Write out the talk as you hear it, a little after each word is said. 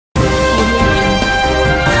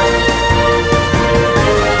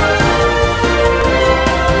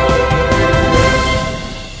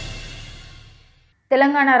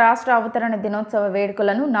తెలంగాణ రాష్ట్ర అవతరణ దినోత్సవ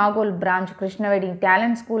వేడుకలను నాగోల్ బ్రాంచ్ కృష్ణవేడి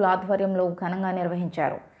టాలెంట్ స్కూల్ ఆధ్వర్యంలో ఘనంగా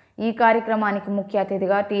నిర్వహించారు. ఈ కార్యక్రమానికి ముఖ్య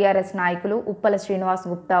అతిథిగా టీఆర్ఎస్ నాయకులు ఉప్పల శ్రీనివాస్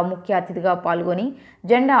గుప్తా ముఖ్య అతిథిగా పాల్గొని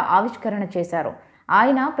జెండా ఆవిష్కరణ చేశారు.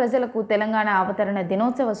 ఆయన ప్రజలకు తెలంగాణ అవతరణ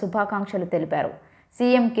దినోత్సవ శుభాకాంక్షలు తెలిపారు.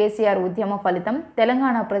 సీఎం కేసీఆర్ ఉద్యమ ఫలితం,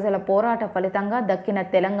 తెలంగాణ ప్రజల పోరాట ఫలితంగా దక్కిన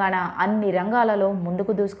తెలంగాణ అన్ని రంగాలలో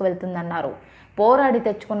ముందుకు దూసుకువెళ్తుందన్నారు. పోరాడి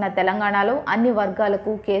తెచ్చుకున్న తెలంగాణలో అన్ని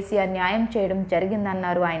వర్గాలకు కేసీఆర్ న్యాయం చేయడం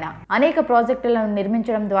జరిగిందన్నారు. ఆయన అనేక ప్రాజెక్టులను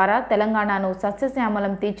నిర్మించడం ద్వారా తెలంగాణను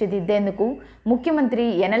సస్యశ్యామలం తీర్చిదిద్దేందుకు ముఖ్యమంత్రి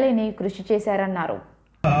ఎనలేని కృషి చేశారన్నారు.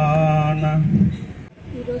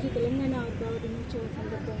 ఈరోజు తెలంగాణ ఆవిర్భావ దినోత్సవం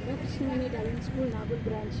సందర్భంగా కృష్ణవేణి టాలెంట్ స్కూల్ నాగోల్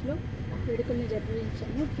బ్రాంచ్లో వేడుకలను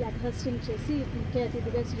నిర్వహించాము. ఫ్లాగ్ హాస్టింగ్ చేసి ముఖ్య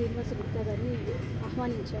అతిథిగా శ్రీనివాస్ గుప్తా గారిని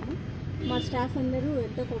ఆహ్వానించాము. మా స్టాఫ్ అందరూ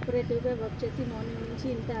ఎంతో కోఆపరేటివ్గా వర్క్ చేసి మార్నింగ్ నుంచి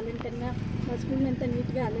ఇంత టాలెంట్గా మా స్కూల్ని ఎంత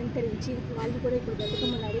నీట్గా అలంకరించి వాళ్ళు కూడా ఇప్పుడు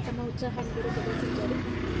బతుకమ్మలాడి తమ ఉత్సాహాన్ని కూడా ప్రదర్శించారు.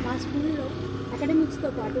 మా స్కూల్లో అకాడమిక్స్తో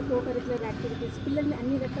పాటు కో-కరిక్యులర్ యాక్టివిటీస్ పిల్లల్ని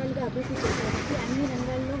అన్ని రకాలుగా అభివృద్ధి చేయడానికి, అన్ని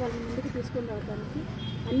రంగాల్లో వాళ్ళని ముందుకు తీసుకొని రావడానికి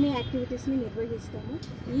అన్ని యాక్టివిటీస్ని నిర్వహిస్తాము.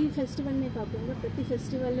 ఈ ఫెస్టివల్నే కాకుండా ప్రతి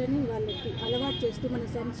ఫెస్టివల్ని వాళ్ళకి అలవాటు చేస్తూ మన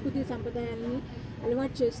సంస్కృతి సంప్రదాయాలని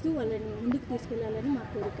అలవాటు చేస్తూ వాళ్ళని ముందుకు తీసుకెళ్లాలని మా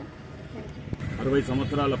కోరిక. 60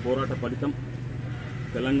 సంవత్సరాల పోరాట ఫలితం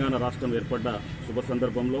తెలంగాణ రాష్ట్రం ఏర్పడ్డ శుభ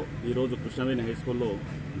సందర్భంలో ఈరోజు కృష్ణవేణి హై స్కూల్లో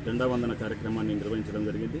జెండా వందన కార్యక్రమాన్ని నిర్వహించడం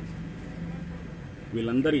జరిగింది.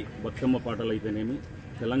 వీళ్ళందరి బతుకమ్మ పాటలు అయితేనేమి,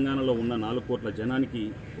 తెలంగాణలో ఉన్న 4 కోట్ల జనానికి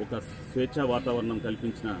ఒక స్వేచ్ఛా వాతావరణం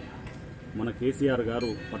కల్పించిన మన కేసీఆర్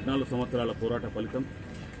గారు 14 సంవత్సరాల పోరాట ఫలితం.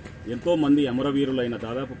 ఎంతోమంది అమరవీరులైన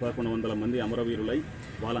దాదాపు 1100 మంది అమరవీరులై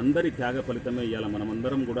వాళ్ళందరి త్యాగ ఫలితమే ఇవాళ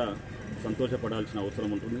మనమందరం కూడా సంతోషపడాల్సిన అవసరం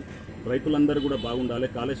ఉంటుంది. రైతులందరూ కూడా బాగుండాలి.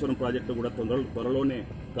 కాళేశ్వరం ప్రాజెక్టు కూడా త్వరలోనే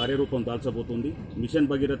కార్యరూపం దాల్చబోతుంది. మిషన్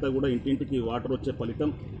భగీరథ కూడా ఇంటింటికి వాటర్ వచ్చే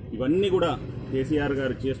ఫలితం. ఇవన్నీ కూడా కేసీఆర్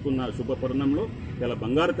గారు చేస్తున్న శుభ పరిణామంలో ఇలా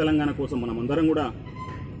బంగారు తెలంగాణ కోసం మనమందరం కూడా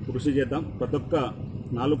కృషి చేద్దాం. ప్రతి ఒక్క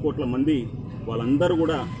 4 కోట్ల మంది వాళ్ళందరూ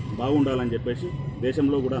కూడా బాగుండాలని చెప్పేసి,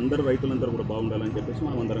 దేశంలో కూడా అందరు రైతులందరూ కూడా బాగుండాలని చెప్పేసి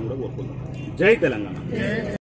మనం అందరం కూడా కోరుకుందాం. జై తెలంగాణ.